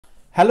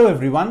Hello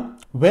everyone,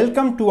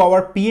 welcome to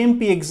our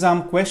PMP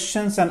exam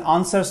questions and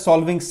answer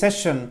solving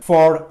session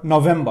for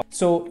November.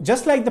 So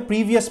just like the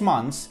previous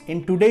months,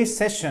 in today's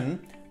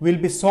session, we'll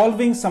be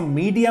solving some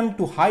medium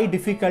to high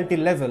difficulty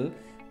level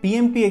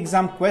PMP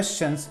exam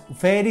questions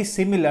very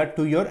similar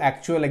to your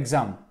actual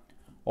exam.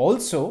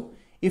 Also,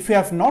 if you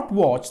have not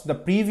watched the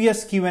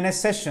previous Q&A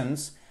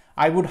sessions,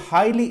 I would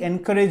highly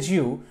encourage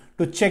you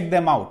to check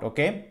them out,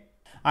 okay?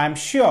 I am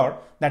sure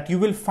that you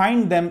will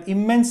find them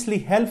immensely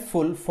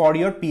helpful for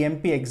your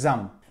PMP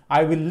exam.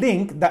 I will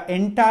link the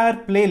entire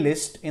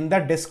playlist in the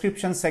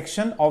description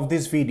section of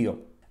this video.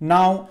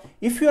 Now,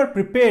 if you are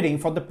preparing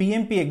for the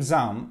PMP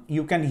exam,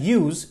 you can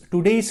use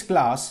today's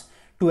class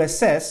to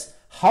assess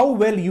how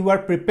well you are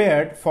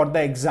prepared for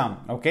the exam,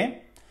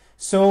 okay?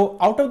 So,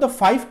 out of the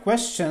 5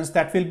 questions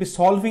that we'll be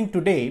solving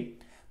today,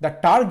 the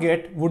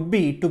target would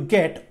be to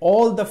get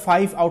all the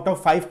 5 out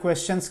of 5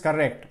 questions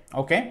correct,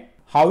 okay?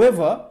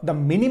 However, the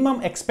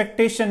minimum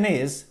expectation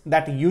is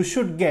that you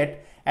should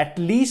get at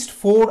least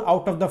 4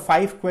 out of the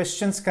 5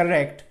 questions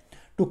correct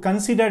to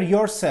consider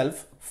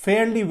yourself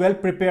fairly well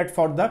prepared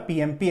for the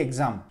PMP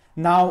exam.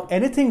 Now,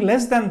 anything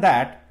less than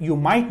that, you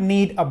might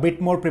need a bit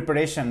more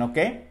preparation,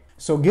 okay?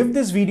 So give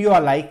this video a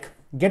like,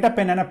 get a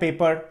pen and a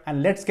paper,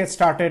 and let's get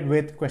started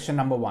with question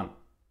number 1.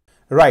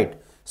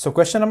 Right, so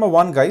question number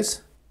 1,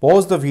 guys,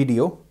 pause the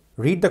video,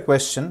 read the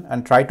question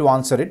and try to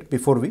answer it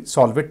before we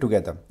solve it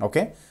together,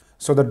 okay?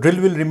 So the drill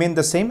will remain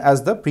the same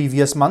as the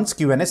previous month's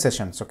Q&A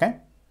sessions, okay?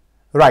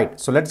 Right,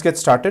 so let's get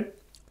started.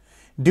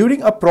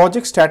 During a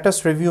project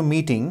status review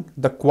meeting,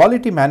 the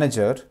quality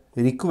manager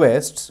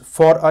requests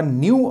for a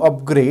new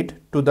upgrade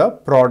to the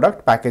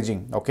product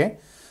packaging, okay?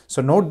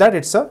 So note that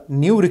it's a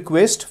new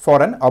request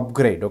for an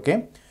upgrade,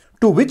 okay?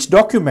 To which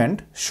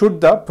document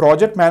should the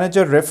project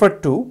manager refer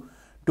to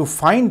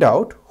find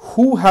out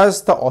who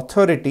has the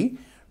authority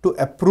to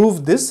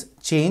approve this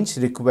change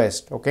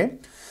request, okay?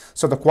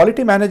 So the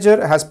quality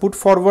manager has put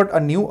forward a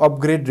new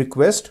upgrade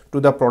request to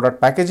the product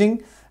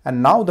packaging,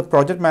 and now the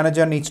project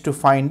manager needs to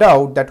find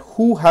out that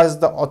who has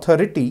the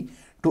authority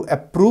to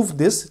approve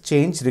this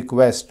change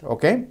request,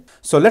 okay?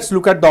 So let's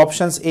look at the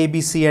options A,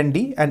 B, C and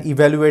D and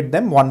evaluate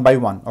them one by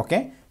one,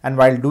 okay? And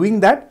while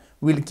doing that,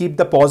 we'll keep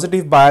the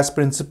positive bias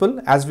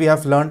principle as we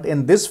have learned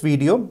in this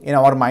video in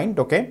our mind,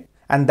 okay?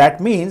 And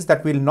that means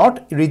that we'll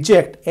not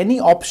reject any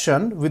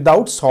option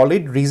without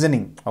solid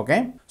reasoning,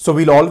 okay? So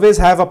we'll always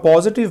have a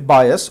positive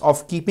bias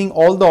of keeping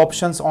all the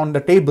options on the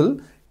table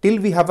till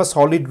we have a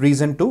solid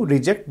reason to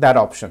reject that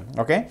option,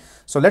 okay?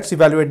 So let's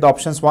evaluate the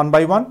options one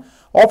by one.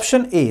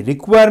 Option A,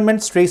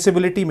 requirements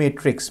traceability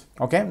matrix,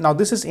 okay? Now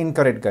this is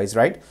incorrect, guys,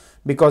 right?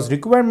 Because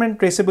requirement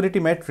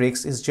traceability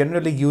matrix is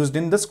generally used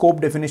in the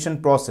scope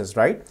definition process,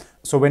 right?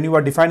 So when you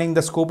are defining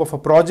the scope of a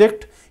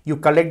project, you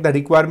collect the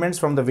requirements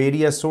from the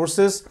various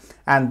sources,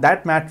 and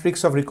that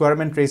matrix of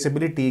requirement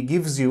traceability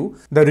gives you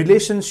the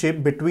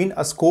relationship between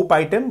a scope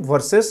item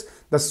versus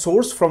the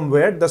source from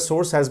where the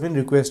source has been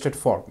requested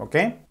for,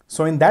 okay?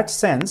 So in that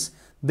sense,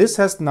 this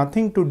has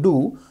nothing to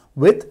do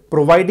with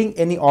providing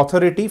any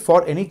authority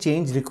for any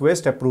change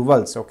request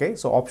approvals, okay?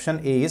 So option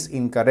A is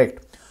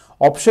incorrect.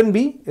 Option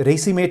B,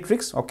 RACI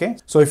matrix, okay?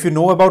 So if you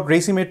know about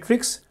RACI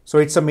matrix, so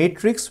it's a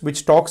matrix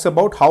which talks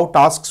about how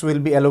tasks will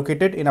be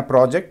allocated in a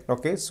project,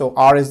 okay? So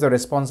R is the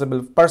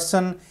responsible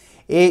person,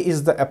 A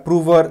is the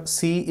approver,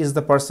 C is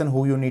the person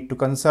who you need to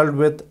consult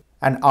with,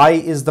 and I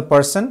is the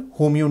person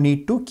whom you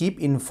need to keep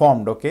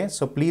informed, okay?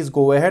 So please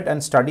go ahead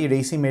and study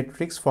RACI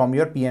matrix from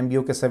your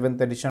PMBOK 7th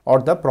edition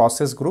or the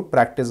process group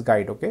practice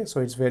guide, okay?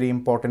 So it's very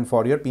important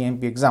for your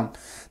PMP exam.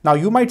 Now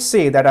you might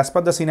say that as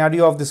per the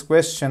scenario of this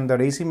question, the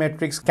RACI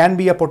matrix can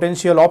be a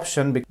potential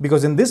option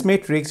because in this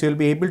matrix, you'll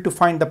be able to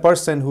find the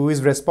person who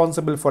is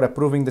responsible for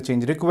approving the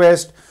change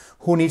request,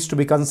 who needs to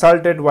be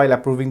consulted while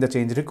approving the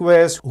change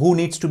request, who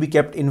needs to be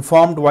kept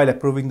informed while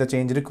approving the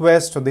change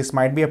request. So this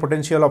might be a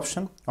potential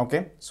option,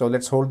 okay? So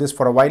let's hold this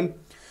for a while.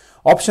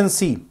 Option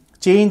C,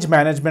 change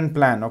management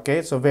plan,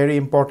 okay? So very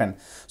important.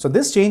 So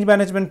this change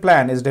management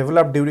plan is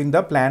developed during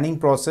the planning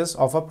process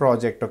of a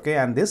project, okay?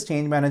 And this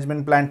change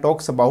management plan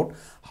talks about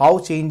how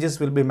changes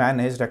will be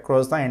managed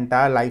across the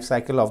entire life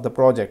cycle of the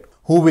project.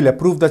 Who will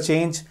approve the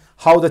change,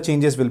 how the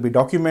changes will be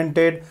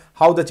documented,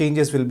 how the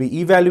changes will be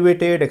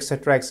evaluated,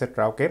 etc.,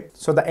 etc., okay?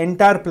 So the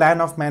entire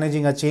plan of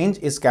managing a change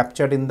is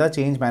captured in the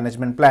change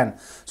management plan.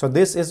 So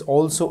this is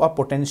also a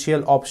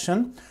potential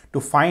option to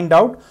find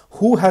out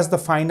who has the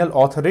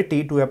final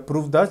authority to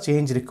approve the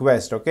change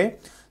request, okay?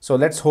 So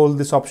let's hold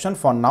this option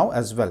for now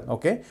as well,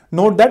 okay?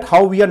 Note that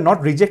how we are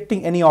not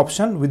rejecting any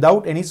option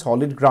without any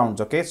solid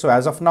grounds, okay? So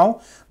as of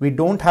now, we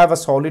don't have a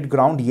solid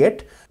ground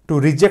yet to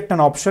reject an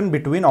option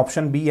between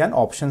option B and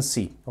option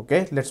C,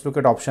 okay? Let's look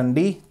at option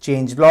D,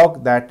 change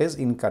log. That is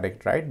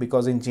incorrect, right?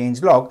 Because in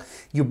change log,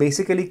 you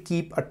basically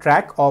keep a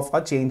track of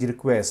a change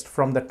request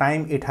from the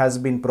time it has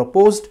been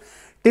proposed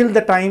till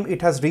the time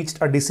it has reached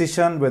a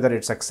decision, whether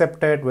it's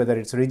accepted, whether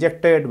it's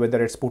rejected,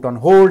 whether it's put on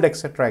hold,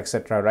 etc.,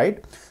 etc.,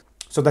 right?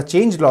 So the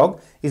change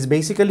log is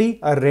basically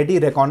a ready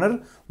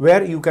reckoner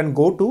where you can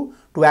go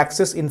to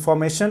access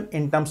information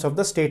in terms of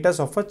the status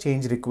of a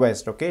change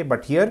request. Okay,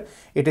 but here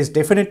it is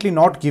definitely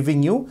not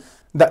giving you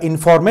the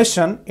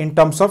information in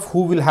terms of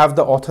who will have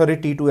the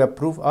authority to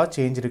approve a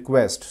change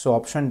request. So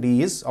option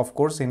D is of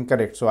course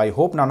incorrect. So I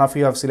hope none of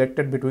you have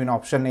selected between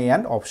option A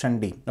and option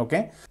D.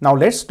 Okay, now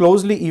let's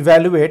closely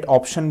evaluate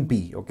option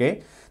B.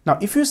 Okay, now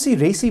if you see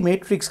RACI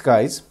matrix,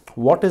 guys,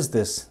 what is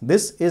this?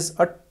 This is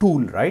a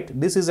tool, right?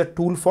 This is a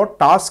tool for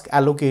task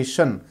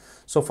allocation.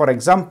 So for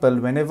example,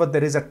 whenever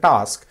there is a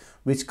task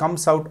which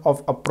comes out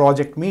of a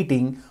project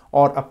meeting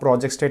or a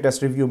project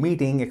status review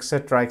meeting,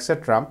 etc.,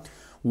 etc.,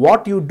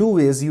 what you do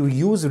is you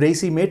use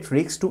RACI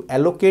matrix to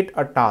allocate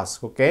a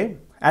task. Okay,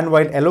 and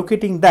while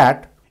allocating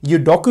that, you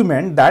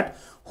document that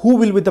who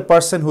will be the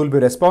person who will be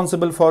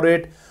responsible for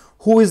it,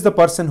 who is the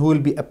person who will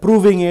be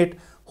approving it,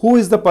 who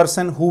is the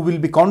person who will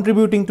be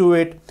contributing to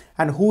it,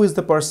 and who is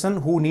the person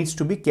who needs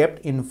to be kept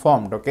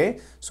informed. Okay,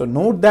 so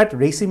note that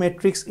RACI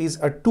matrix is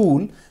a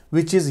tool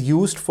which is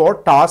used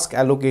for task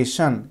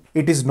allocation.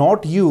 It is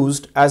not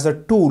used as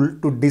a tool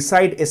to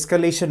decide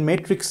escalation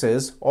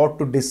matrices or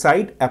to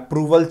decide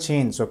approval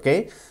chains.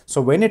 Okay,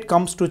 so when it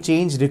comes to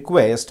change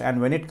request and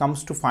when it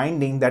comes to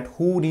finding that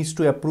who needs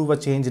to approve a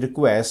change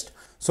request,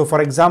 so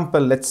for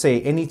example, let's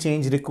say any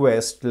change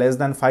request less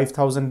than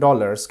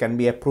 $5,000 can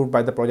be approved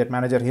by the project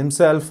manager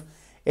himself.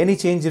 Any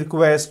change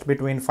request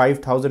between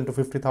 $5,000 to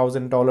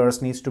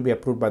 $50,000 needs to be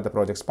approved by the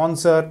project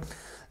sponsor.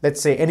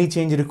 Let's say any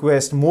change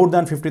request more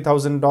than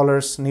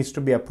 $50,000 needs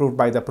to be approved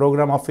by the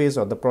program office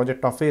or the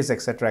project office,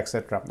 etc.,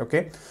 etc.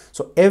 Okay,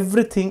 so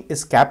everything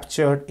is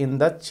captured in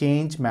the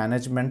change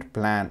management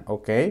plan.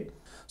 Okay,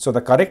 so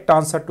the correct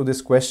answer to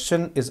this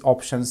question is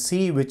option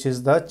C, which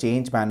is the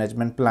change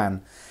management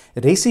plan.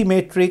 RACI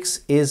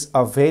matrix is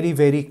a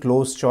very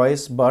close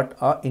choice, but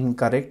a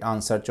incorrect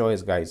answer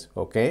choice, guys.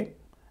 Okay,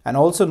 and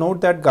also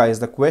note that, guys,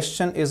 the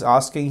question is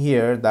asking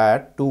here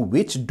that to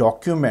which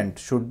document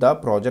should the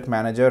project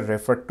manager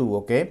refer to.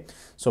 Okay,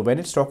 so when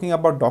it's talking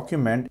about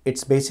document,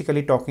 it's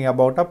basically talking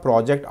about a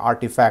project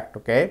artifact.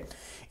 Okay,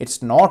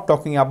 it's not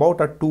talking about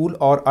a tool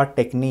or a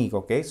technique.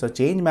 Okay, so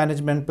change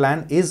management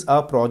plan is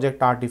a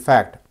project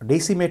artifact.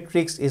 RACI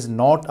matrix is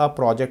not a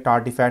project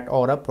artifact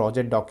or a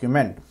project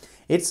document.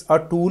 It's a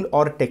tool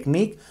or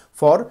technique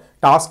for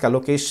task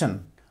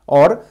allocation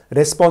or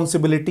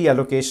responsibility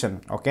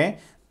allocation. Okay,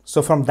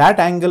 so from that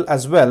angle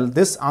as well,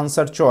 this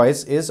answer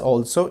choice is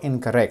also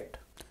incorrect.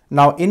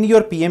 Now in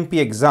your PMP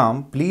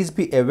exam, please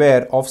be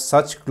aware of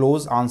such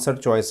close answer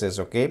choices.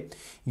 Okay,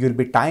 you'll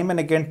be time and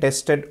again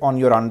tested on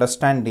your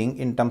understanding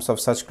in terms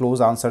of such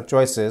close answer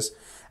choices,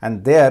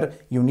 and there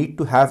you need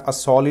to have a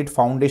solid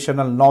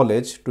foundational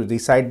knowledge to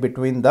decide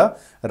between the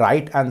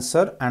right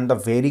answer and the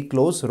very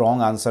close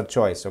wrong answer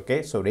choice.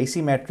 Okay, so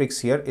RACI matrix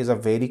here is a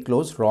very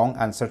close wrong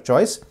answer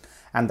choice,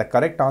 and the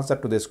correct answer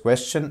to this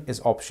question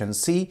is option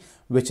C,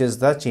 which is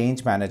the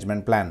change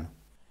management plan.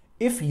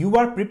 If you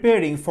are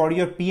preparing for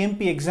your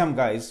PMP exam,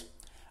 guys,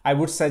 I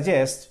would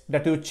suggest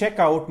that you check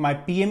out my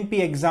PMP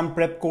exam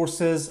prep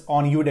courses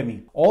on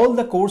Udemy. All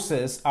the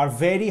courses are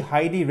very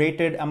highly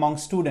rated among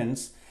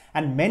students,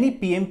 and many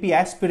PMP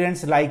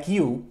aspirants like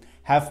you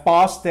have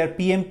passed their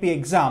PMP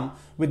exam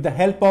with the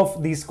help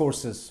of these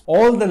courses.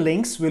 All the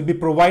links will be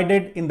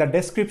provided in the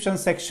description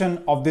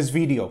section of this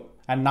video.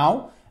 And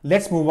now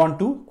let's move on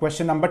to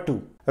question number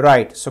 2.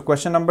 Right, so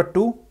question number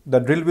 2, the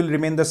drill will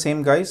remain the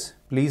same, guys.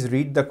 Please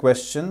read the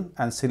question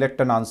and select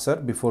an answer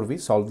before we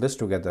solve this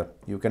together.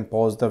 You can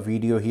pause the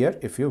video here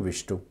if you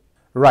wish to.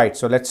 Right,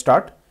 so let's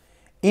start.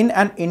 In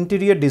an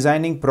interior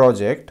designing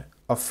project,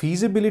 a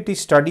feasibility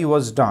study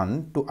was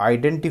done to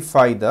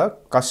identify the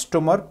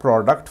customer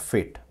product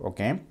fit.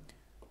 Okay.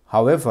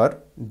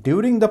 However,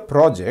 during the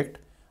project,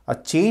 a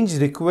change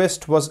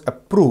request was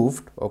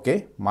approved.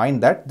 Okay.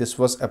 Mind that this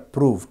was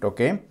approved.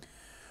 Okay.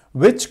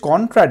 Which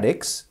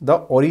contradicts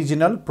the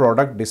original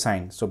product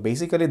design. So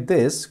basically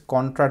this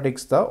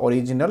contradicts the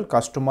original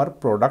customer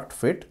product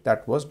fit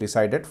that was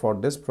decided for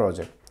this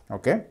project.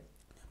 Okay.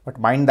 But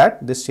mind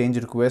that this change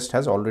request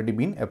has already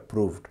been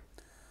approved.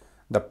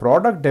 The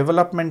product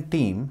development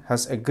team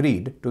has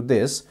agreed to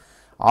this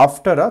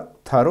after a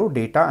thorough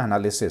data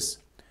analysis.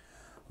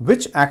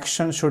 Which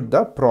action should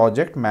the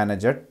project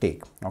manager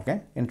take?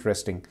 Okay,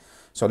 interesting.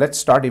 So let's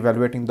start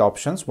evaluating the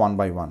options one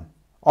by one.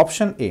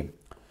 Option A,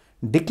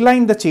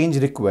 decline the change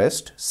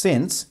request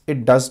since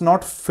it does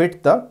not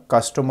fit the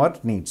customer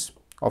needs.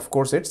 Of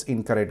course, it's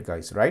incorrect,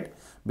 guys, right?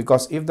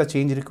 Because if the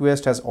change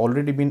request has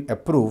already been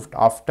approved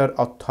after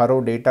a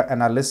thorough data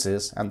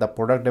analysis and the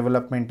product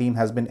development team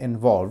has been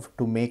involved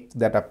to make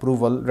that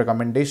approval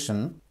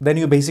recommendation, then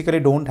you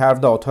basically don't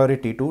have the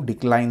authority to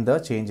decline the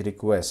change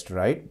request,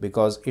 right?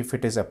 Because if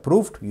it is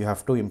approved, you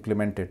have to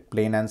implement it,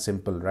 plain and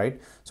simple, right?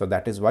 So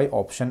that is why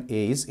option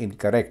A is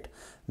incorrect.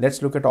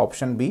 Let's look at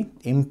option B,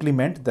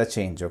 implement the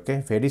change.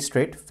 Okay, very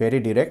straight, very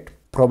direct.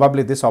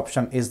 Probably this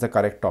option is the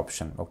correct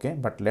option. Okay,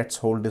 but let's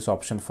hold this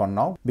option for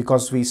now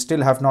because we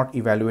still have not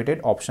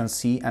evaluated option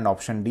C and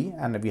option D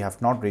and we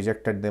have not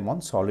rejected them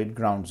on solid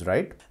grounds,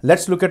 right?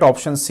 Let's look at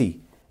option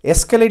C,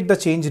 Escalate the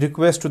change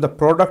request to the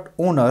product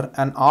owner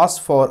and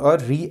ask for a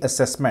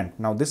reassessment.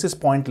 Now this is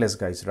pointless,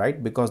 guys,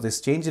 right? Because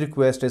this change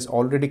request is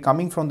already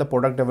coming from the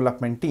product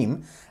development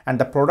team and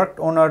the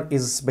product owner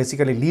is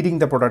basically leading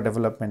the product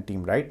development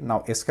team, right?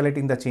 Now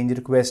escalating the change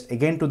request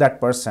again to that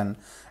person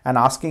and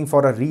asking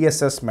for a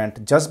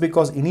reassessment just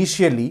because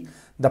initially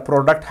the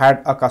product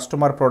had a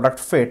customer product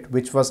fit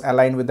which was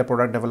aligned with the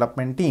product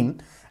development team,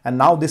 and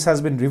now this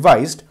has been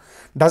revised,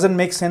 doesn't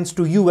make sense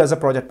to you as a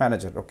project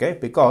manager, okay?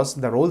 Because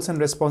the roles and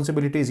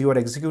responsibilities you are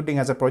executing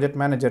as a project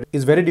manager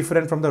is very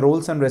different from the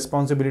roles and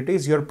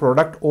responsibilities your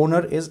product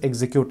owner is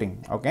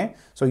executing, okay?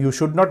 So you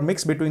should not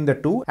mix between the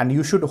two and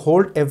you should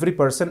hold every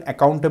person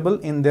accountable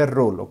in their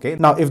role, okay?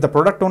 Now, if the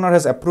product owner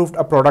has approved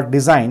a product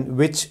design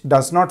which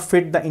does not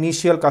fit the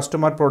initial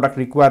customer product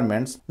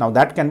requirements, now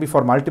that can be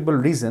for multiple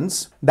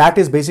reasons. That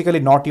is basically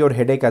not your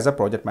headache as a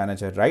project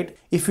manager, right?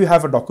 If you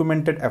have a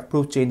documented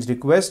approved change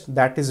request,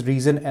 that is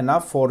reason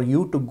enough for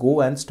you to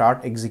go and start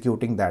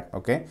executing that,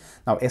 okay?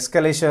 Now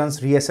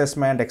escalations,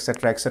 reassessment,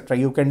 etc.,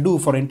 you can do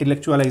for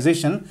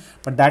intellectualization,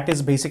 but that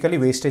is basically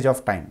wastage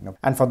of time,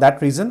 and for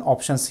that reason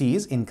option C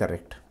is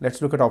incorrect.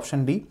 Let's look at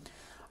option D.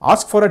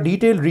 Ask for a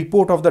detailed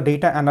report of the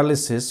data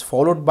analysis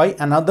followed by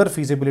another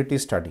feasibility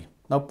study.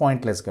 Now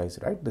pointless, guys,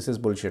 right? This is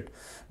bullshit,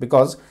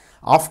 because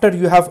after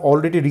you have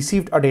already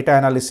received a data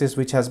analysis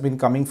which has been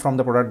coming from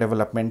the product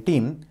development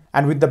team,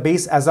 and with the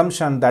base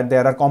assumption that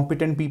there are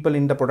competent people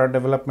in the product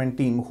development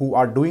team who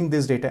are doing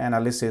this data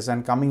analysis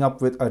and coming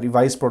up with a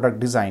revised product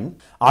design,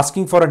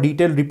 asking for a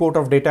detailed report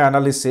of data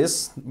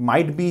analysis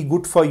might be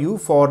good for you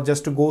for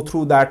just to go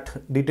through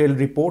that detailed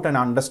report and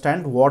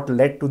understand what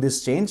led to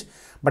this change.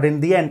 But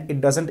in the end,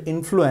 it doesn't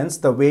influence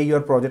the way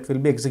your project will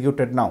be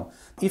executed now.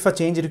 If a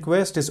change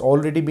request is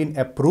already been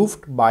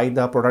approved by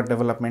the product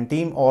development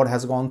team or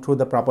has gone through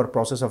the proper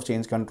process of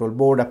change control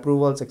board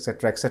approvals,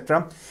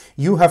 etc.,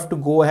 you have to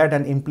go ahead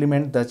and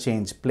implement the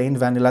change, plain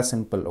vanilla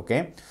simple,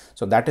 okay?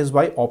 So that is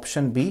why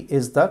option B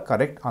is the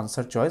correct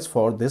answer choice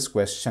for this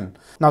question.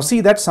 Now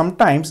see that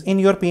sometimes in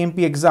your PMP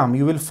exam,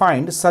 you will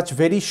find such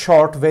very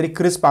short, very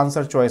crisp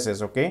answer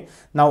choices, okay?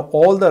 Now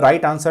all the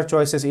right answer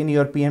choices in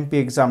your PMP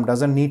exam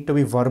doesn't need to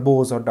be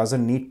verbose or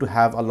doesn't need to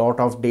have a lot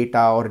of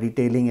data or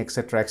detailing,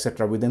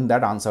 etc., within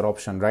that answer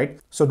option, right?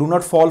 So do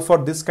not fall for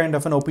this kind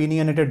of an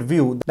opinionated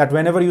view that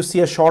whenever you see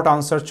a short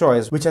answer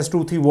choice which has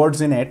 2-3 words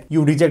in it,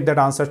 you reject that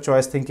answer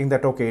choice thinking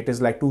that okay, it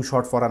is like too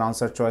short for an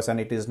answer choice and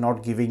it is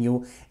not giving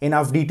you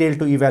enough detail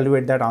to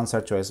evaluate that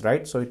answer choice,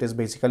 right? So it is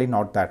basically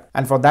not that.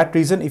 And for that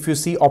reason, if you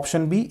see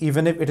option B,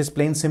 even if it is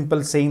plain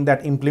simple saying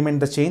that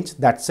implement the change,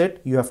 that's it,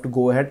 you have to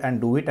go ahead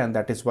and do it, and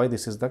that is why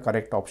this is the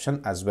correct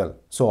option as well.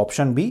 So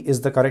option B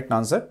is the correct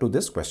answer to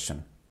this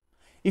question.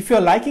 If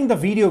you're liking the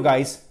video,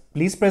 guys,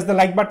 please press the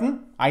like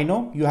button. I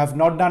know you have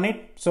not done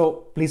it,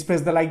 so please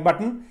press the like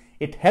button.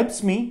 It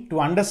helps me to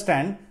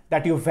understand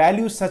that you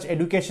value such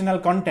educational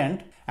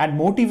content and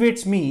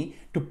motivates me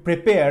to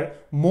prepare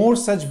more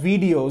such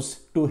videos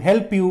to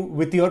help you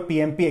with your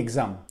PMP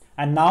exam.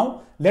 And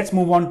now let's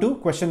move on to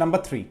question number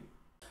 3.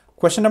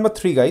 Question number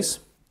 3, guys.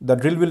 The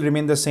drill will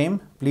remain the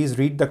same. Please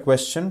read the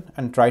question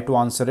and try to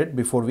answer it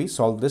before we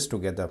solve this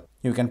together.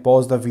 You can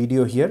pause the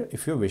video here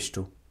if you wish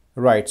to.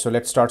 Right, so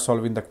let's start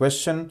solving the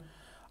question.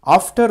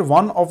 After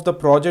one of the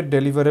project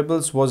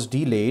deliverables was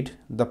delayed,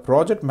 the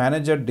project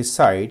manager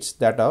decides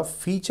that a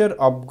feature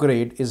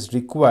upgrade is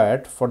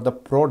required for the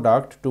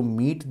product to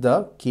meet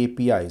the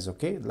KPIs,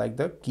 okay, like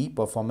the key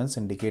performance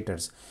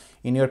indicators.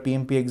 In your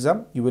PMP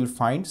exam, you will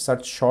find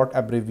such short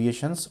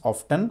abbreviations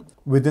often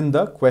within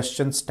the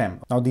question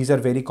stem. Now, these are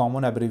very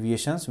common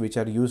abbreviations which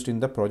are used in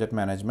the project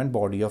management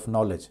body of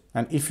knowledge.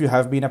 And if you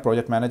have been a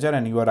project manager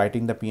and you are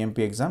writing the PMP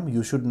exam,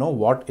 you should know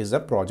what is a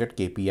project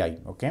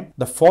KPI, okay?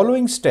 The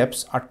following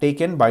steps are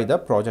taken by the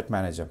project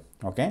manager,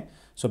 okay?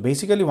 So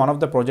basically one of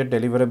the project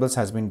deliverables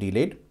has been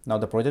delayed. Now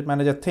the project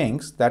manager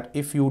thinks that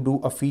if you do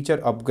a feature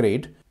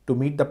upgrade to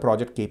meet the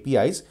project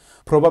KPIs,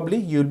 probably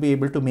you'll be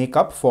able to make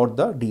up for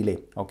the delay,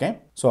 okay?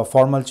 So a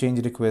formal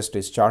change request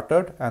is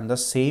chartered and the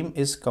same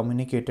is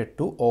communicated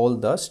to all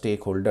the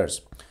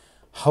stakeholders.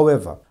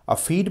 However, a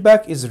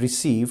feedback is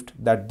received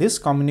that this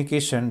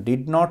communication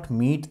did not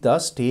meet the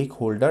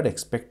stakeholder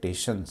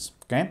expectations,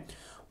 okay?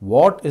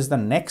 What is the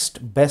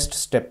next best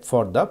step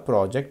for the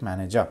project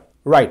manager?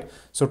 Right,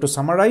 so to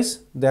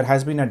summarize, there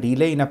has been a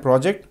delay in a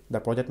project.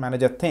 The project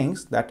manager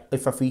thinks that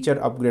if a feature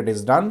upgrade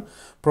is done,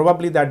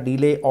 probably that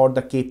delay or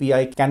the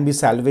KPI can be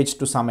salvaged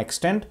to some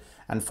extent,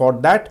 and for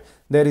that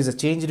there is a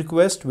change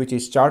request which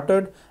is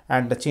chartered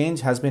and the change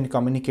has been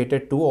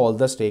communicated to all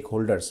the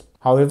stakeholders.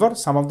 However,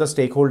 some of the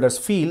stakeholders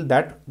feel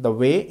that the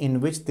way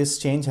in which this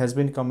change has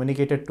been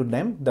communicated to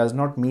them does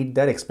not meet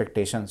their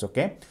expectations,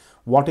 okay?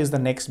 What is the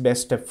next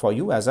best step for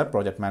you as a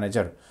project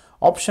manager?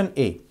 Option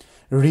A.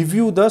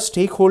 Review the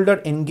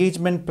stakeholder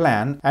engagement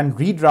plan and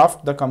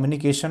redraft the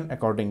communication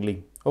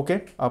accordingly.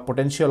 Okay, a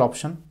potential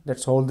option.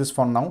 Let's hold this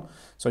for now.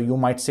 So you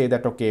might say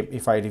that, okay,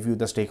 if I review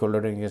the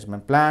stakeholder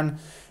engagement plan,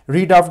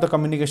 read out the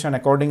communication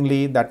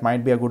accordingly, that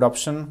might be a good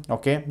option.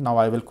 Okay, now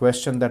I will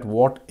question that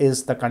what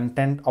is the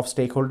content of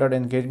stakeholder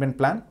engagement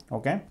plan.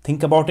 Okay,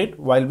 think about it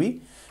while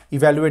we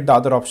evaluate the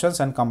other options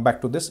and come back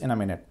to this in a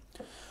minute.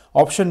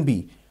 Option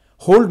B,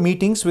 hold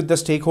meetings with the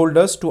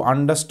stakeholders to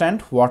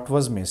understand what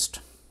was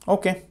missed.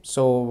 Okay,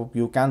 so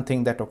you can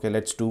think that, okay,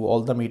 let's do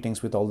all the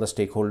meetings with all the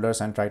stakeholders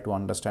and try to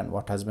understand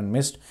what has been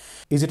missed.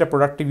 Is it a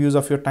productive use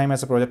of your time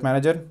as a project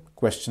manager?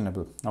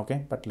 Questionable.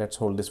 Okay, but let's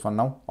hold this for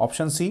now.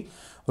 Option C,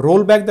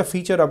 roll back the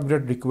feature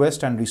upgrade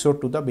request and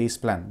resort to the base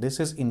plan. This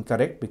is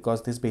incorrect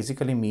because this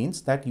basically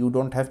means that you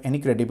don't have any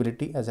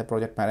credibility as a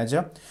project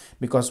manager,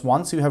 because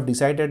once you have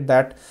decided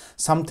that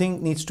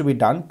something needs to be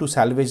done to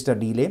salvage the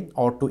delay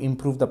or to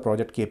improve the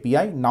project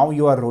KPI, now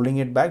you are rolling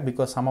it back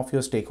because some of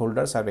your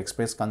stakeholders have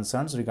expressed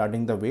concerns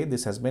regarding the way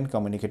this has been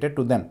communicated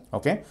to them.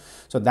 Okay,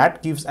 so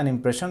that gives an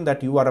impression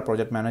that you are a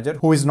project manager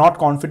who is not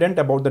confident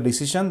about the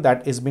decision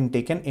that is being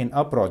taken in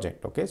a project.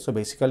 Okay, so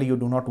basically you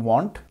do not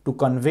want to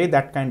convey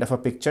that kind of a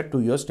picture to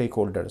your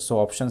stakeholders. So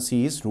option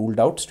C is ruled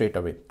out straight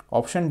away.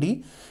 Option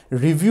D,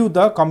 review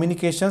the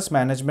communications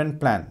management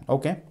plan.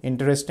 Okay,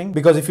 interesting,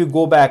 because if you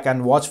go back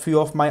and watch few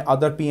of my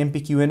other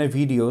PMP Q&A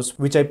videos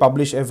which I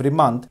publish every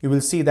month, you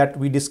will see that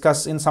we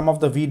discuss in some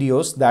of the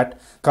videos that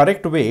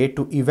correct way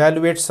to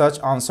evaluate such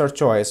answer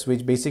choice,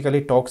 which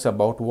basically talks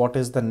about what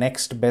is the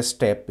next best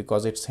step,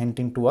 because it's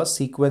hinting to a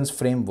sequence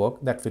framework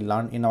that we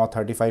learned in our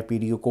 35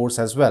 PDU course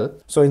as well.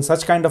 So in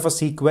such kind of a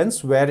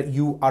sequence where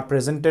you are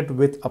presented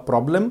with a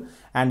problem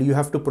and you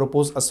have to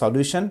propose a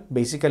solution,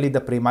 basically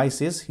the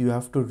premise is you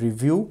have to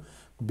review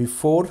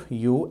before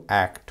you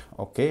act.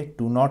 Okay,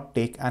 do not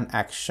take an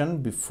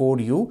action before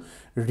you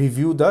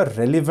review the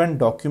relevant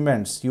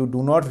documents. You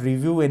do not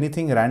review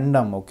anything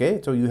random.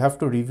 Okay, so you have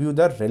to review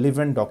the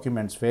relevant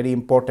documents, very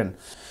important.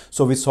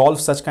 So we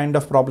solve such kind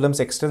of problems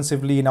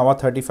extensively in our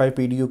 35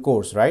 PDU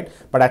course, right?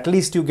 But at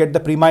least you get the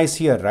premise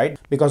here, right?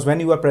 Because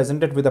when you are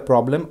presented with a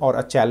problem or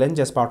a challenge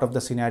as part of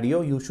the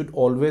scenario, you should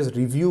always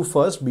review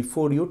first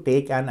before you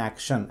take an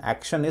action.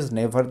 Action is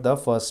never the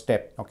first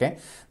step. Okay,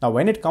 now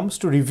when it comes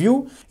to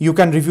review, you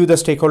can review the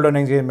stakeholder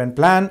engagement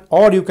plan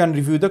or you can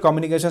review the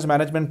communications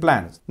management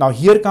plans. Now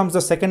here comes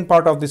the second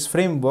part of this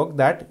framework,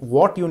 that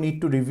what you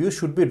need to review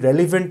should be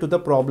relevant to the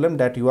problem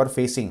that you are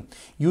facing.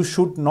 You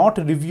should not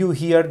review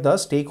here the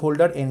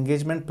stakeholder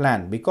engagement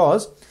plan,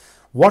 because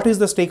what is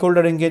the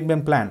stakeholder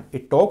engagement plan?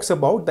 It talks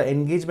about the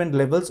engagement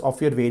levels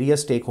of your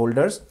various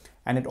stakeholders,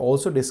 and it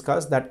also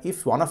discusses that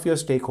if one of your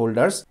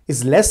stakeholders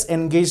is less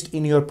engaged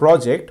in your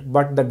project,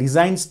 but the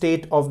design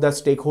state of the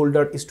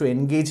stakeholder is to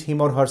engage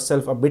him or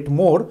herself a bit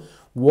more,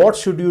 what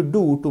should you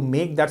do to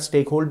make that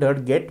stakeholder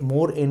get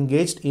more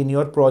engaged in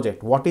your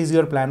project? What is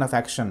your plan of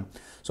action?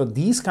 So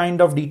these kind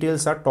of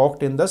details are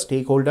talked in the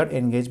stakeholder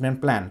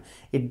engagement plan.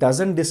 It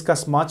doesn't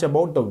discuss much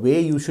about the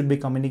way you should be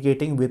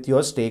communicating with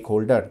your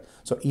stakeholder.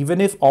 So even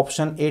if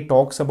option A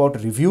talks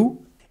about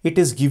review, it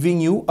is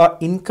giving you an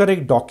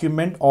incorrect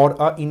document or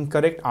an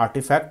incorrect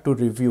artifact to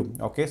review.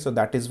 Okay, so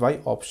that is why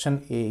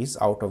option A is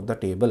out of the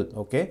table.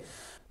 Okay.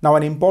 Now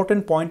an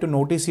important point to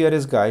notice here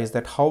is, guys,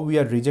 that how we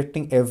are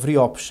rejecting every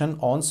option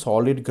on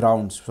solid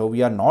grounds. So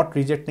we are not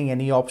rejecting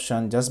any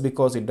option just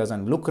because it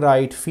doesn't look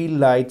right, feel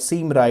right,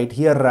 seem right,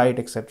 hear right,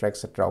 etc,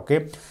 etc.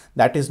 Okay,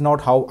 that is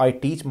not how I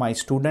teach my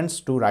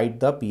students to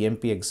write the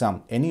PMP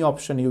exam. Any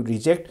option you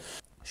reject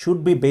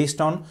should be based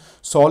on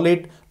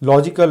solid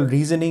logical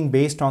reasoning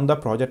based on the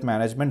project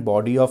management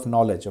body of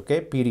knowledge.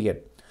 Okay,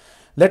 period.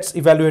 Let's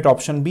evaluate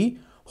option B.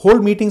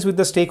 Hold meetings with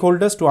the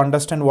stakeholders to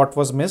understand what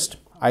was missed.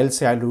 I'll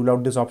say I'll rule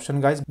out this option,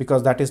 guys,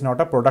 because that is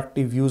not a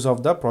productive use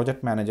of the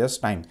project manager's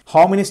time.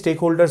 How many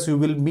stakeholders you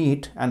will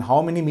meet and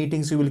how many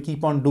meetings you will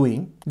keep on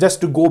doing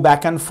just to go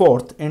back and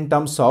forth in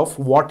terms of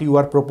what you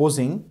are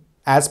proposing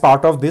as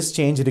part of this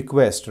change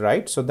request,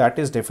 right? So that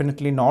is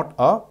definitely not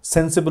a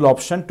sensible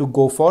option to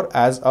go for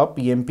as a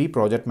PMP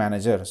project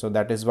manager. So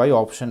that is why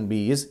option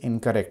B is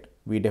incorrect.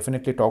 We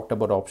definitely talked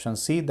about option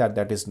C,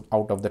 that is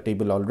out of the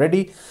table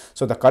already.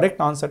 So the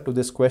correct answer to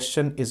this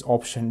question is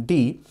option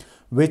D,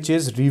 which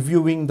is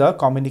reviewing the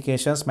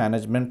communications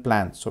management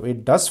plan. So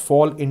it does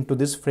fall into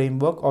this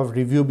framework of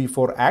review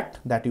before act,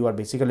 that you are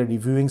basically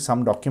reviewing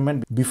some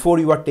document before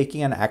you are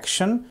taking an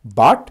action.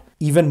 But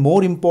even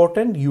more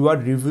important, you are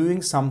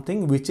reviewing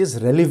something which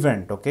is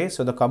relevant. Okay,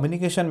 so the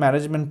communication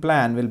management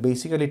plan will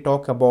basically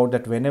talk about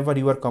that whenever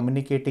you are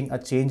communicating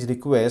a change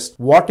request,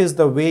 what is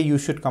the way you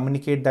should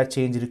communicate that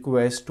change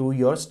request to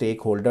your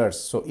stakeholders.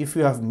 So if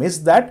you have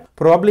missed that,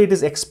 probably it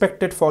is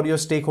expected for your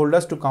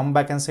stakeholders to come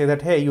back and say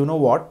that, hey, you know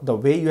what, the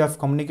way you have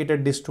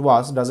communicated this to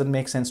us doesn't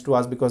make sense to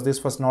us because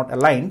this was not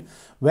aligned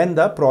when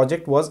the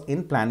project was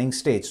in planning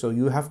stage. So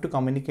you have to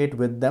communicate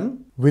with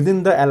them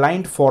within the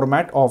aligned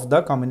format of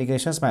the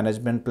communications management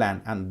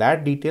plan, and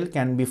that detail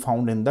can be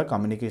found in the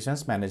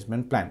communications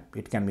management plan.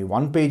 It can be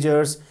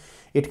one-pagers,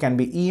 it can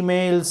be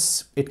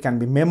emails, it can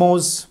be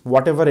memos,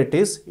 whatever it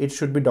is, it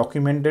should be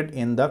documented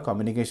in the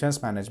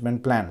communications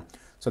management plan.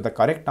 So the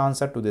correct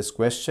answer to this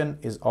question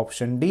is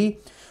option D,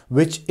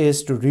 which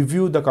is to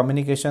review the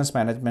communications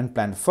management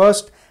plan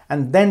first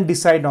and then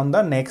decide on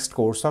the next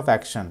course of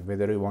action,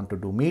 whether you want to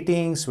do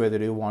meetings, whether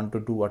you want to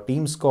do a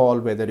Teams call,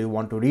 whether you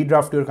want to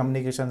redraft your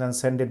communications and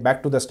send it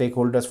back to the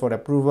stakeholders for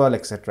approval,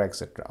 etc.,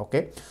 etc.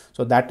 Okay,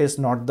 so that is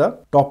not the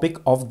topic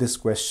of this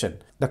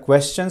question. The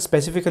question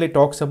specifically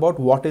talks about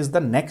what is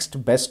the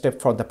next best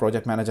step for the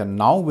project manager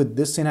now with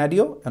this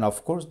scenario, and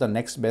of course the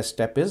next best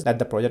step is that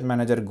the project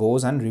manager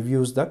goes and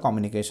reviews the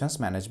communications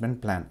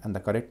management plan, and the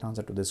correct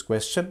answer to this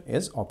question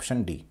is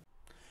option D.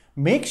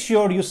 Make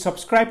sure you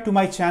subscribe to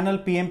my channel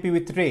PMP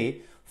with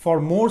Ray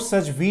for more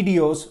such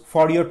videos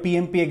for your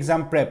PMP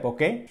exam prep,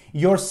 okay?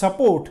 Your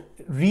support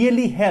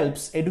really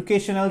helps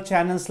educational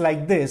channels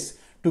like this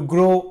to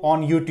grow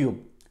on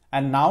YouTube.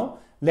 And now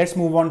let's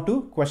move on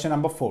to question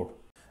number 4.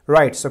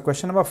 Right, so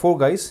question number 4,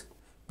 guys.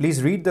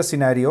 Please read the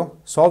scenario,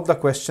 solve the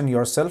question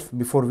yourself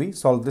before we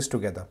solve this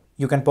together.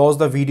 You can pause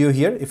the video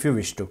here if you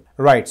wish to.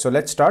 Right, so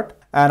let's start.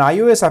 An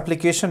iOS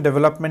application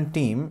development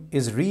team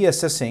is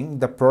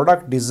reassessing the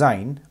product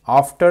design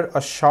after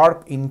a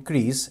sharp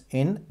increase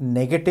in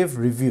negative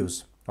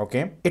reviews.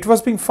 Okay, it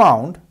was being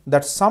found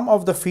that some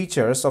of the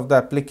features of the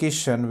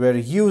application were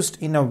used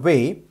in a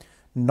way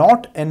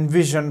not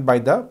envisioned by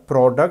the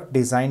product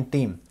design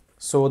team.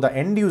 So the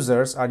end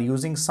users are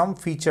using some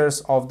features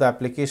of the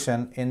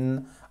application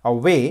in a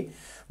way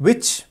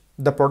which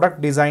the product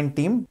design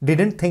team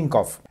didn't think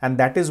of, and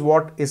that is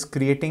what is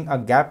creating a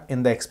gap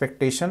in the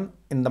expectation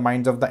in the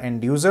minds of the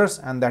end users,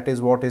 and that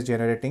is what is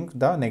generating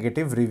the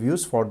negative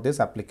reviews for this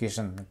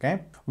application.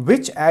 Okay,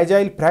 which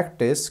agile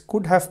practice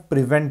could have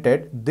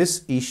prevented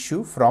this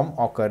issue from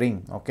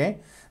occurring? Okay,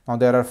 now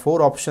there are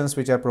 4 options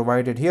which are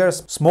provided here: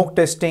 smoke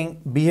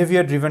testing,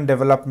 behavior driven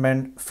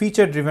development,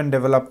 feature driven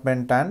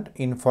development, and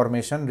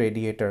information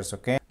radiators.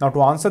 Okay, now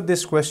to answer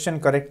this question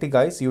correctly,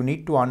 guys, you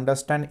need to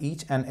understand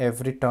each and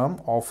every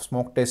term of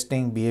smoke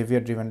testing, behavior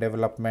driven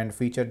development,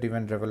 feature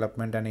driven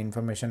development, and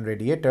information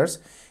radiators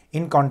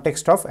in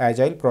context of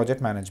agile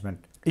project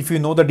management. If you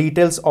know the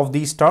details of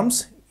these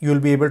terms, you will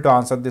be able to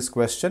answer this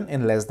question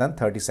in less than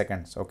 30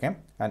 seconds. Okay,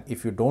 and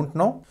if you don't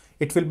know,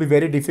 it will be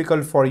very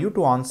difficult for you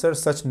to answer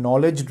such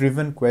knowledge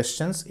driven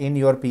questions in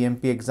your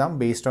PMP exam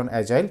based on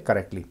Agile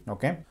correctly.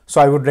 Okay, so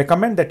I would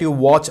recommend that you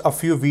watch a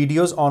few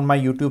videos on my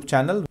YouTube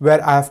channel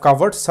where I have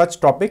covered such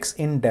topics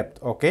in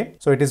depth. Okay,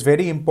 so it is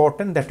very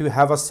important that you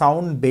have a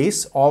sound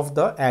base of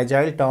the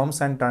Agile terms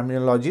and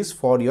terminologies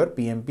for your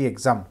PMP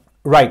exam.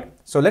 Right,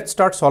 so let's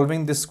start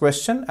solving this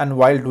question, and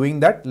while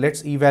doing that,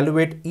 let's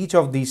evaluate each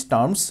of these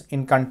terms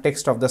in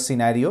context of the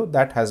scenario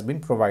that has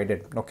been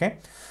provided. Okay,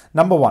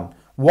 number 1,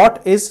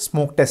 what is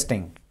smoke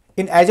testing?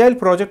 In Agile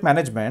project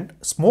management,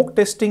 smoke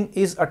testing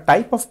is a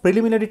type of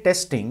preliminary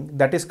testing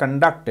that is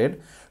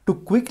conducted to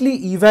quickly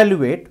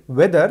evaluate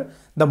whether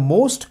the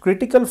most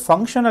critical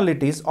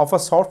functionalities of a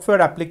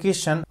software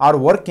application are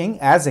working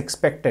as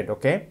expected.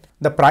 Okay,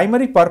 the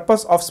primary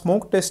purpose of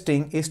smoke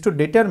testing is to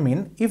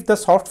determine if the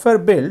software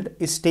build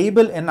is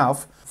stable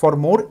enough for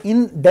more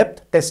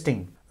in-depth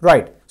testing.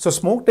 Right, so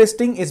smoke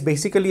testing is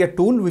basically a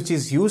tool which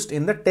is used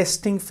in the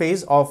testing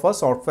phase of a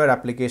software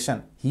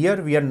application. Here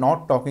we are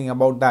not talking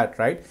about that,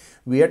 right?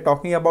 We are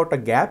talking about a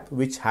gap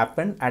which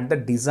happened at the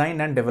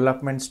design and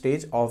development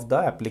stage of the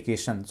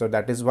application. So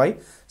that is why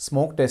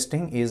smoke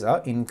testing is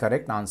an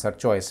incorrect answer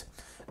choice.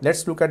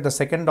 Let's look at the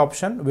second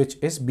option, which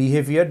is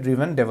behavior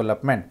driven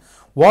development.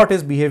 What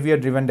is behavior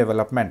driven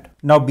development?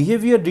 Now,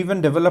 behavior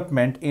driven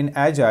development in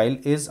Agile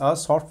is a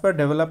software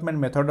development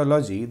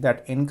methodology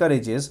that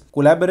encourages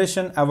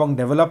collaboration among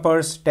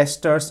developers,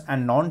 testers,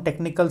 and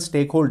non-technical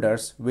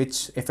stakeholders,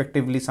 which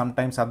effectively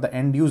sometimes are the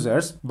end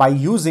users, by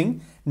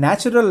using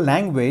natural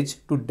language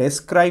to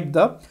describe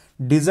the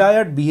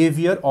desired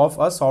behavior of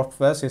a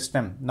software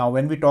system. Now,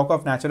 when we talk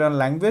of natural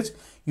language,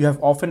 you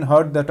have often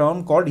heard the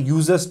term called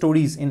user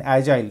stories in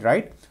Agile,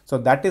 right? So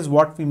that is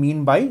what we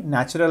mean by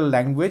natural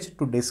language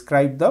to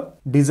describe the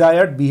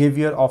desired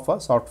behavior of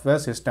a software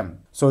system.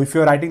 So if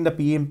you're writing the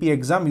PMP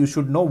exam, you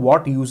should know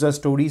what user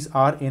stories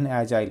are in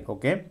Agile,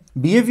 okay?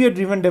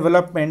 Behavior-driven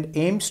development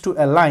aims to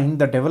align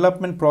the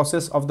development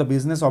process of the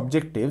business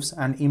objectives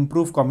and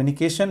improve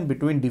communication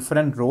between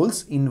different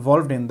roles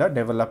involved in the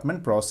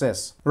development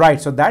process.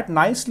 Right, so that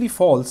nicely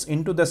falls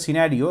into the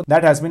scenario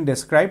that has been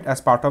described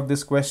as part of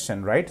this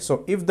question, right?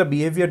 So if the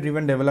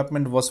behavior-driven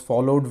development was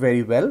followed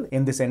very well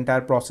in this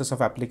entire process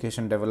of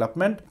application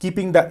development,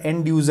 keeping the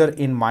end user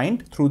in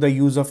mind through the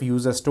use of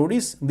user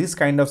stories, this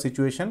kind of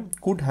situation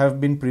could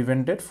have been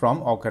prevented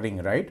from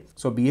occurring, right?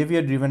 So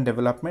behavior-driven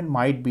development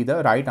might be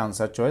the right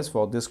answer choice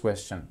for this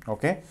question,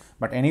 okay?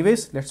 But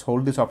anyways, let's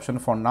hold this option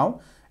for now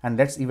and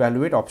let's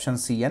evaluate option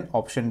C and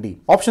option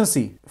D. Option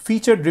C,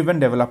 feature driven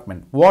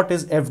development. What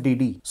is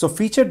FDD? So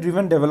feature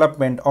driven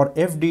development, or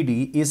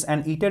FDD, is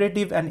an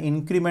iterative and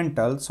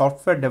incremental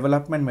software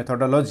development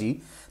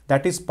methodology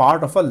that is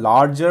part of a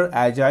larger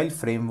Agile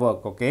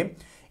framework, okay?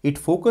 It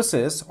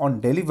focuses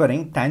on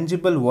delivering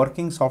tangible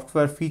working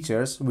software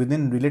features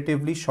within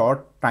relatively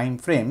short time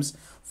frames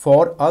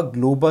for a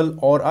global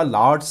or a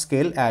large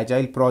scale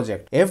Agile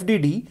project.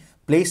 FDD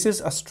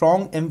places a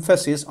strong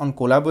emphasis on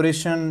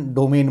collaboration,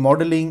 domain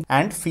modeling,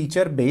 and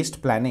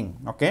feature-based planning.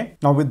 Okay.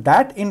 Now with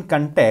that in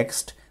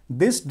context,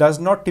 this does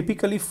not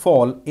typically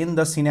fall in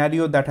the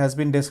scenario that has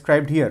been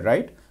described here,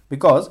 right?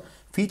 Because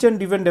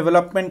feature-driven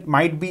development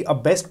might be a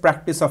best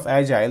practice of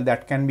Agile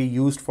that can be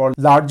used for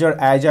larger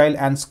Agile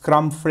and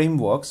Scrum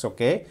frameworks,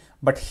 okay?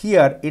 But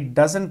here it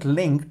doesn't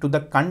link to the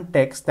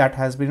context that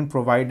has been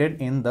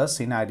provided in the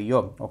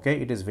scenario, okay?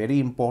 It is very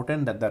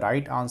important that the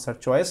right answer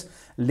choice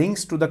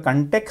links to the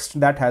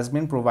context that has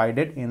been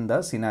provided in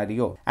the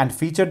scenario. And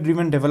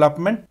feature-driven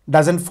development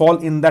doesn't fall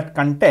in that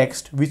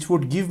context, which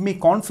would give me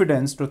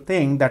confidence to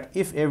think that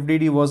if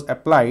FDD was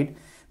applied,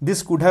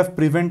 this could have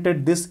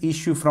prevented this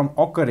issue from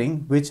occurring,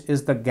 which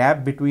is the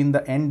gap between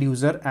the end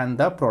user and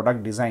the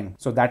product design.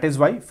 So that is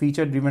why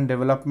feature-driven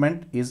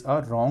development is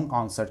a wrong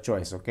answer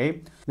choice,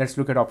 okay? Let's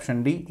look at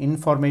option D,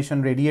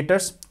 information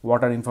radiators.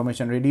 What are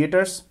information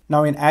radiators?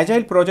 Now in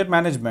Agile project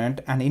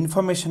management, an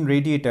information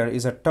radiator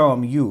is a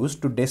term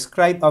used to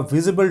describe a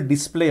visible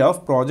display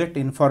of project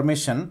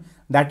information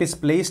that is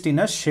placed in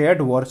a shared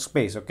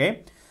workspace,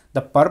 okay?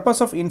 The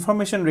purpose of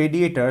information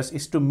radiators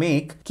is to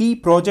make key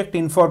project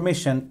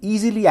information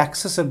easily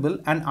accessible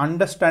and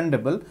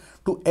understandable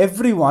to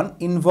everyone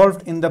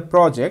involved in the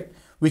project,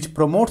 which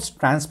promotes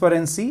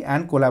transparency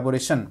and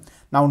collaboration.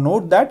 Now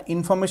note that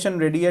information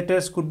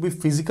radiators could be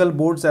physical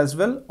boards as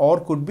well,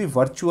 or could be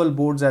virtual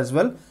boards as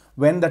well,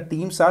 when the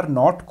teams are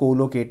not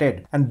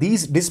co-located. And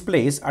these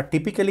displays are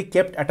typically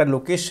kept at a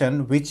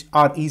location which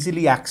are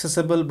easily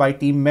accessible by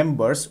team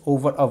members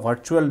over a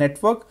virtual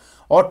network,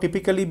 or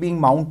typically being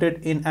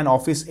mounted in an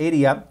office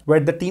area where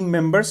the team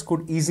members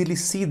could easily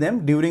see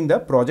them during the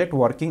project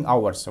working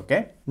hours,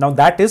 okay? Now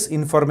that is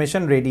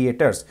information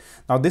radiators.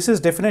 Now this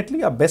is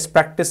definitely a best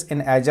practice in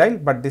Agile,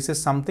 but this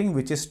is something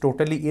which is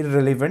totally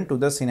irrelevant to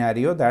the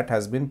scenario that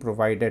has been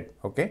provided,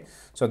 okay?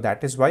 So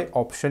that is why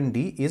option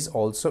D is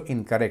also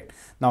incorrect.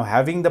 Now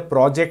having the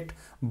project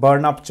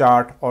burn up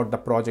chart or the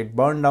project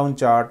burn down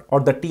chart or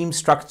the team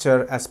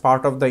structure as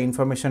part of the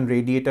information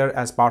radiator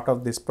as part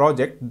of this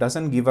project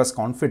doesn't give us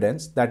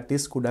confidence that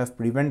this could have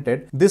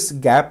prevented this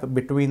gap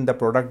between the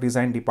product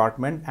design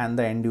department and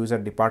the end user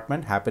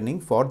department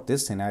happening for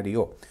this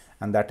scenario.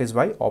 And that is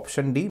why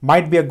option D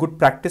might be a good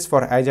practice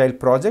for Agile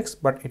projects,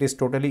 but it is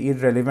totally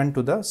irrelevant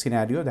to the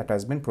scenario that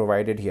has been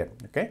provided here,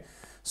 okay?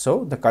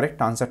 So the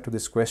correct answer to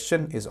this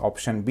question is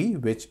option B,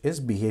 which is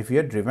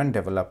behavior driven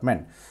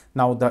development.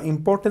 Now the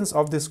importance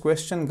of this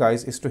question,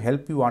 guys, is to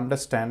help you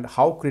understand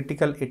how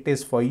critical it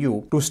is for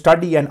you to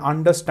study and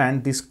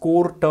understand these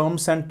core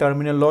terms and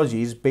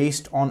terminologies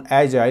based on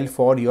Agile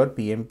for your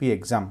PMP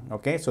exam,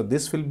 okay? So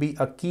this will be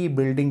a key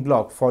building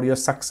block for your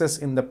success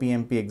in the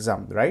PMP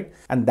exam, right?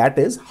 And that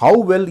is how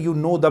well you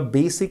know the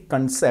basic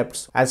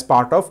concepts as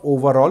part of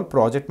overall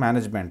project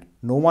management.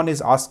 No one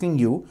is asking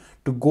you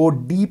to go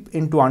deep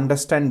into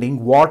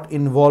understanding what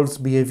involves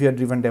behavior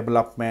driven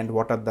development,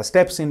 what are the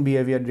steps in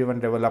behavior driven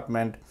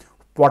development,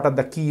 what are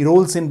the key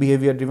roles in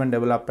behavior driven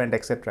development,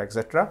 etc.,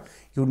 etc.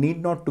 You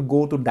need not to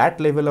go to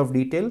that level of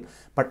detail,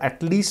 but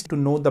at least to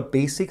know the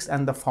basics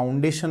and the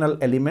foundational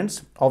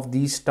elements of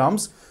these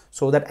terms,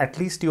 so that at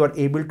least you are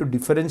able to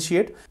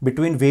differentiate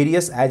between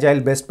various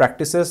Agile best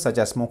practices such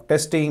as smoke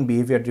testing,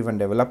 behavior driven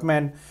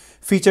development,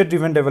 feature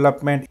driven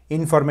development,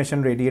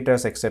 information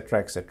radiators, etc.,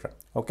 etc.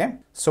 Okay,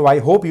 so I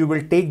hope you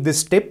will take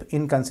this tip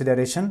in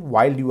consideration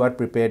while you are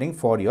preparing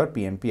for your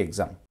PMP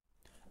exam.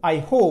 I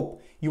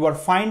hope you are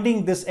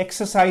finding this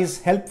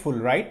exercise helpful,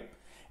 right?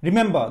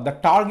 Remember, the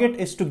target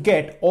is to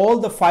get all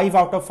the 5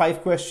 out of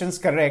 5 questions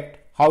correct.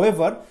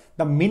 However,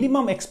 the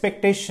minimum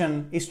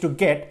expectation is to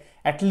get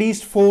at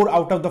least 4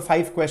 out of the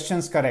 5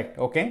 questions correct,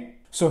 okay?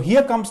 So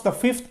here comes the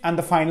 5th and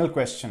the final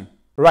question.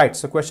 Right,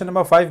 so question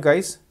number 5,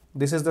 guys.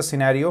 This is the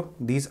scenario.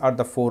 These are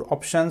the 4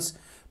 options.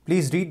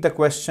 Please read the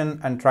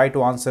question and try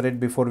to answer it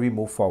before we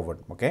move forward,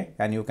 okay?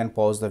 And you can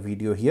pause the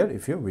video here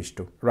if you wish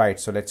to. Right,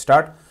 so let's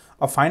start.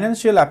 A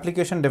financial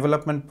application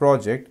development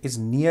project is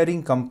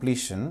nearing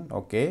completion,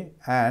 okay,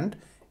 and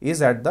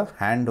is at the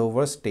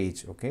handover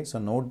stage, okay? So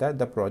note that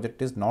the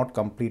project is not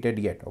completed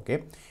yet,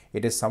 okay?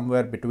 It is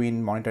somewhere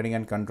between monitoring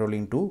and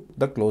controlling to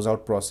the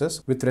closeout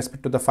process with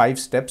respect to the 5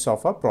 steps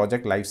of a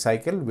project life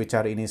cycle, which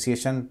are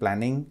initiation,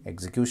 planning,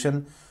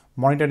 execution,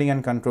 monitoring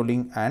and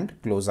controlling, and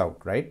closeout,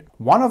 right?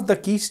 One of the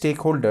key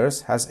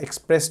stakeholders has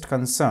expressed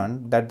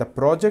concern that the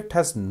project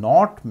has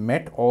not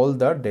met all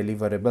the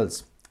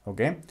deliverables,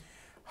 okay?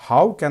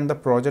 How can the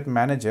project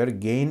manager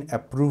gain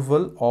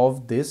approval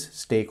of these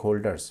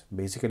stakeholders,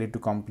 basically to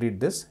complete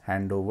this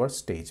handover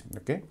stage,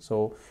 okay?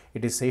 So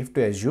it is safe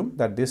to assume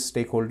that this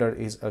stakeholder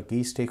is a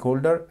key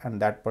stakeholder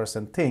and that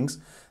person thinks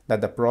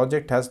that the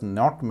project has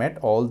not met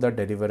all the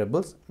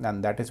deliverables,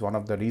 and that is one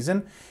of the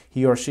reason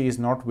he or she is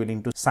not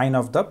willing to sign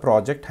off the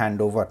project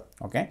handover,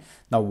 okay?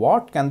 Now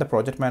what can the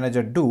project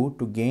manager do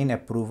to gain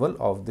approval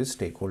of this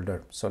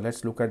stakeholder? So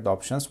let's look at the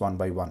options one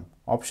by one.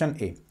 Option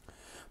A,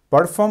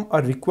 perform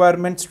a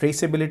requirements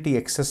traceability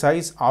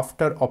exercise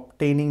after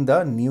obtaining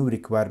the new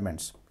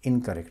requirements.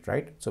 incorrect,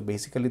 right? So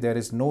basically there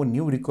is no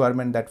new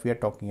requirement that we are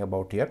talking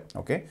about here.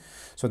 Okay,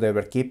 so there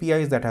were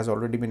KPIs that has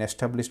already been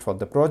established for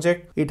the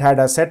project. It had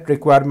a set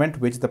requirement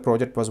which the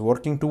project was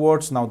working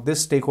towards. Now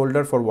this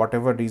stakeholder, for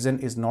whatever reason,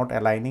 is not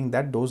aligning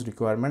that those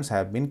requirements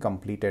have been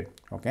completed.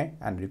 Okay,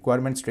 and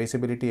requirements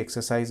traceability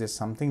exercise is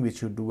something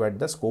which you do at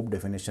the scope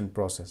definition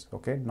process.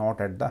 Okay,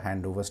 not at the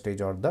handover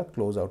stage or the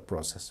closeout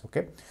process.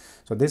 Okay,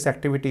 so this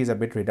activity is a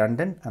bit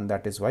redundant, and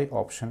that is why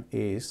option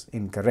A is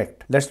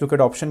incorrect. Let's look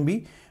at option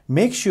B.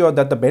 Make sure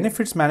that the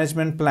benefits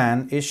management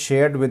plan is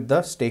shared with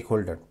the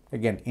stakeholder.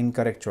 Again,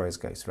 incorrect choice,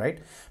 guys, right?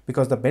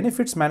 Because the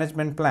benefits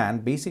management plan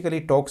basically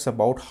talks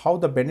about how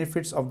the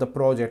benefits of the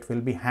project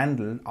will be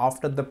handled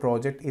after the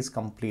project is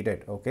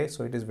completed. Okay,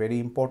 so it is very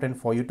important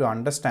for you to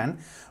understand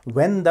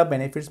when the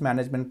benefits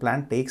management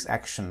plan takes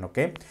action.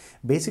 Okay,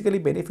 basically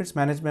benefits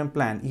management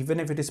plan, even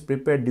if it is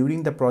prepared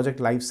during the project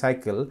life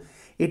cycle,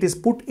 it is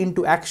put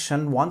into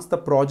action once the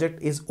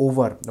project is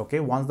over.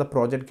 Okay, once the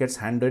project gets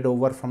handed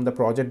over from the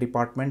project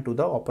department to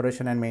the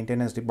operation and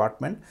maintenance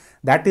department,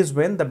 that is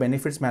when the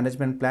benefits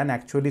management plan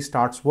actually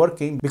starts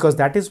working, because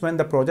that is when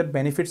the project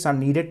benefits are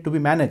needed to be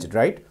managed,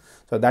 right?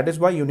 So that is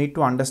why you need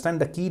to understand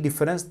the key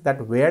difference,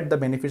 that where the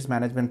benefits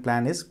management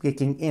plan is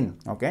kicking in.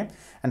 Okay,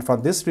 and for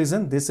this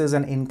reason this is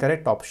an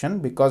incorrect option,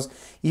 because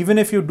even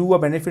if you do a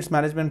benefits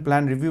management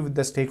plan review with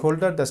the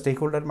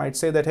stakeholder might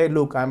say that, hey,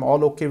 look, I'm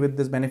all okay with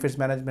this benefits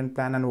management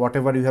plan and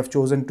whatever you have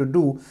chosen to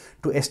do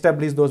to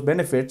establish those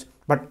benefits,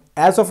 but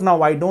as of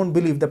now I don't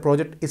believe the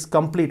project is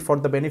complete for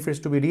the benefits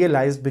to be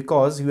realized,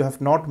 because you have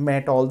not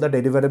met all the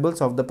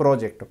deliverables of the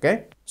project.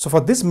 Okay, so for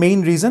this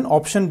main reason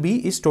option B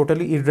is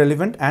totally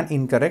irrelevant and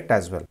incorrect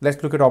as well.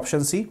 Let's look at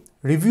option C.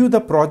 Review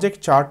the project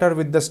charter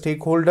with the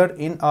stakeholder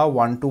in a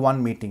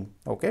one-to-one meeting.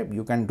 Okay,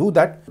 you can do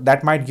that.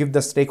 That might give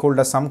the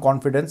stakeholder some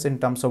confidence in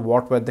terms of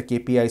what were the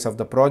KPIs of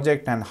the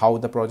project and how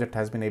the project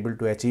has been able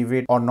to achieve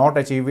it or not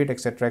achieve it,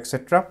 etc.,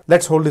 etc.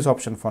 Let's hold this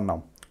option for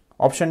now.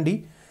 Option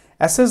D.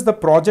 Assess the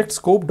project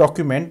scope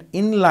document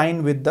in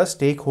line with the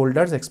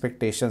stakeholders'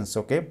 expectations.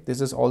 Okay, this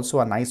is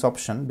also a nice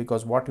option,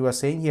 because what you are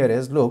saying here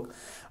is, look,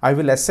 I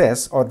will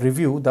assess or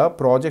review the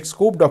project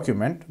scope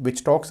document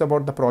which talks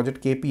about the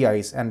project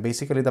KPIs and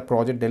basically the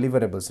project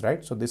deliverables,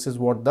 right? So this is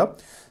what the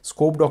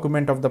scope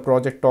document of the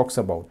project talks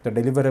about, the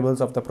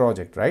deliverables of the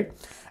project, right?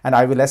 And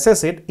I will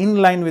assess it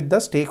in line with the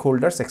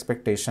stakeholders'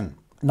 expectation.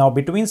 Now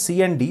between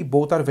C and D,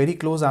 both are very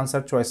close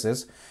answer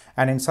choices,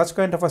 and in such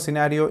kind of a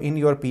scenario in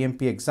your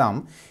PMP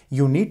exam,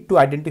 you need to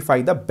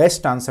identify the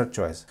best answer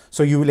choice.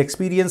 So you will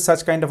experience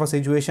such kind of a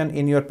situation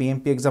in your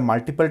PMP exam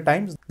multiple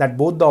times, that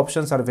both the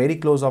options are very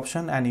close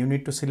option and you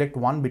need to select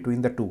one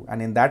between the two.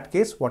 And in that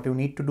case, what you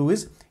need to do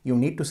is you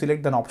need to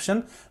select an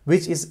option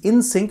which is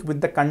in sync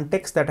with the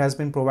context that has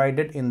been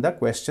provided in the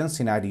question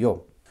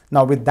scenario.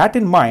 Now with that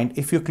in mind,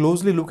 if you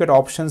closely look at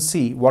option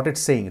C, what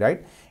it's saying,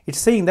 right? It's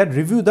saying that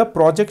review the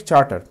project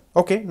charter.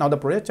 Okay, now the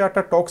project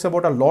charter talks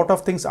about a lot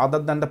of things other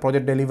than the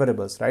project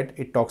deliverables, right?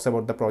 It talks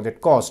about the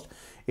project cost,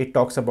 it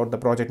talks about the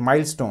project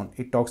milestone,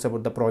 it talks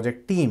about the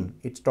project team,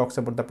 it talks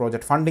about the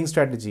project funding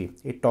strategy,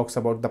 it talks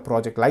about the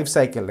project life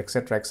cycle,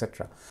 etc.,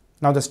 etc.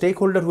 Now the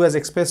stakeholder who has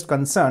expressed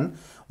concern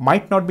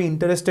might not be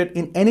interested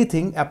in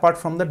anything apart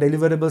from the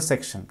deliverable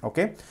section.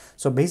 Okay,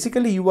 so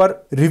basically you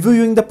are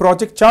reviewing the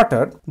project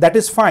charter, that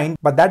is fine,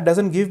 but that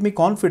doesn't give me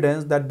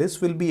confidence that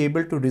this will be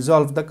able to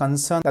resolve the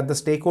concern that the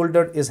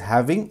stakeholder is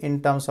having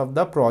in terms of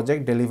the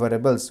project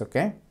deliverables.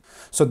 Okay,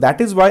 so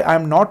that is why I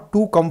am not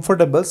too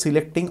comfortable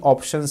selecting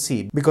option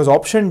C, because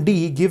option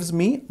D gives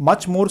me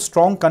much more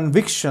strong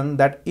conviction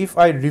that if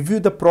I review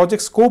the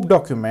project scope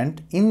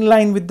document in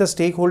line with the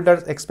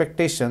stakeholders'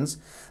 expectations,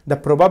 the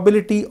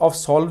probability of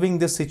solving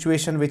this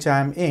situation which I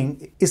am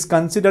in is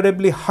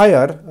considerably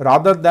higher,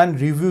 rather than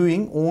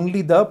reviewing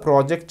only the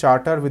project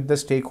charter with the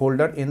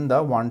stakeholder in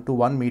the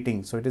one-to-one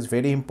meeting. So it is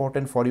very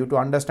important for you to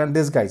understand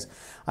this, guys.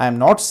 I am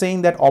not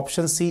saying that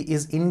option C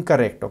is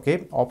incorrect.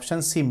 Okay,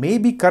 option C may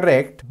be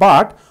correct,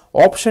 but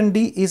option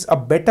D is a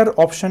better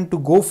option to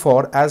go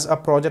for as a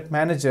project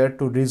manager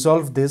to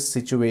resolve this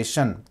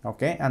situation.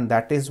 Okay, and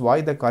that is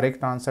why the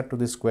correct answer to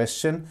this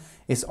question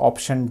is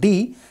option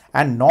D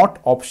and not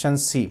option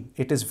C.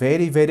 It is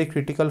very, very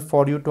critical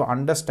for you to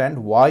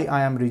understand why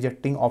I am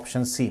rejecting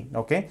option C.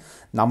 Okay,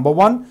 number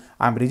one,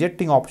 I am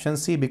rejecting option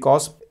C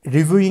because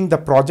reviewing the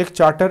project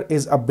charter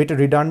is a bit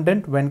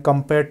redundant when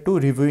compared to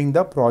reviewing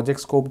the project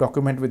scope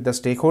document with the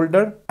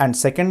stakeholder. And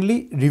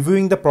secondly,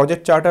 reviewing the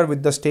project charter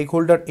with the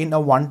stakeholder in a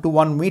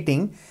one-to-one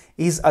meeting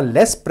is a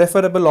less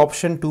preferable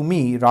option to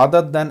me,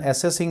 rather than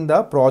assessing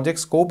the project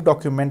scope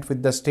document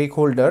with the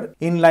stakeholder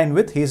in line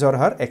with his or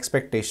her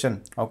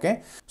expectation.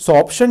 Okay, so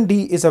option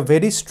D is a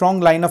very strong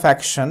line of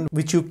action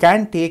which you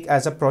can take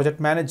as a project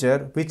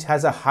manager, which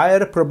has a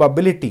higher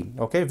probability.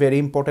 Okay, very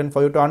important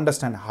for you to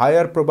understand,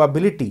 higher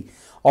probability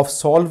of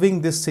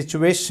solving this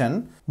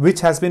situation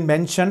which has been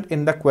mentioned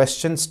in the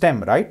question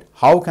stem, right?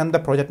 How can the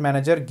project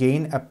manager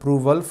gain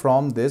approval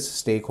from this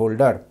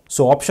stakeholder?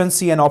 So option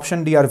C and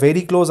option D are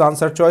very close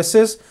answer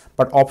choices,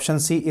 but option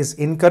C is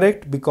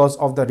incorrect because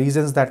of the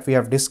reasons that we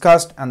have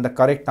discussed, and the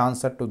correct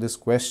answer to this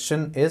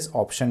question is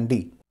option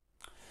D.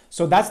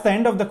 So that's the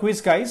end of the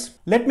quiz, guys.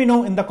 Let me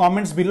know in the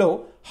comments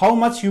below how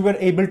much you were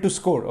able to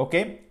score,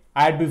 okay?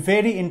 I'd be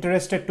very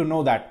interested to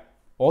know that.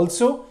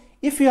 Also,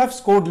 if you have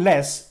scored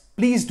less,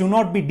 please do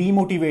not be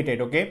demotivated,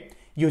 okay?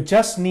 You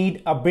just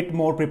need a bit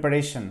more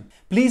preparation.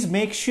 Please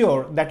make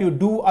sure that you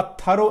do a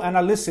thorough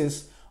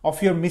analysis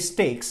of your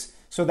mistakes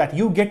so that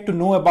you get to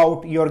know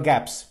about your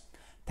gaps.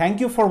 Thank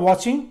you for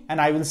watching,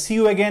 and I will see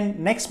you again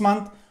next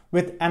month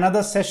with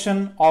another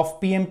session of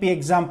PMP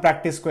exam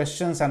practice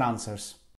questions and answers.